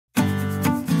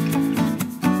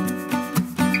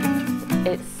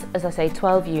as I say,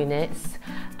 12 units,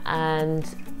 and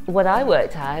what I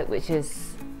worked out, which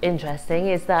is interesting,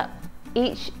 is that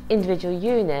each individual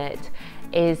unit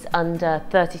is under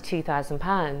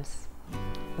 £32,000,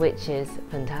 which is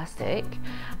fantastic.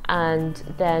 And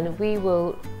then we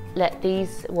will let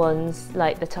these ones,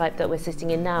 like the type that we're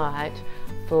sitting in now, out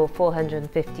for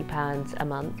 £450 a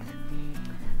month.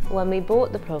 When we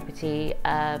bought the property,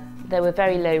 there were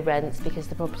very low rents because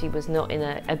the property was not in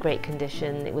a great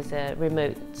condition. It was a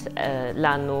remote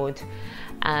landlord,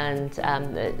 and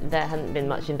there hadn't been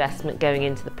much investment going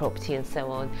into the property and so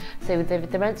on. So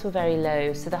the rents were very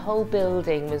low. So the whole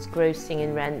building was grossing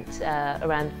in rent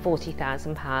around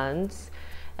 £40,000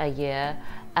 a year.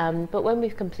 But when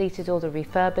we've completed all the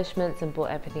refurbishments and brought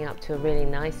everything up to a really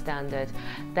nice standard,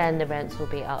 then the rents will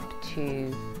be up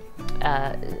to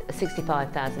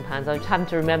 £65,000. I'm having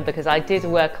to remember because I did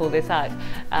work all this out.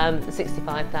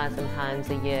 £65,000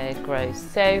 a year gross.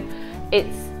 So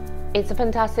it's a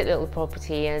fantastic little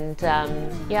property, and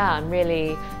yeah, I'm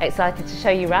really excited to show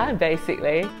you around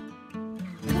basically.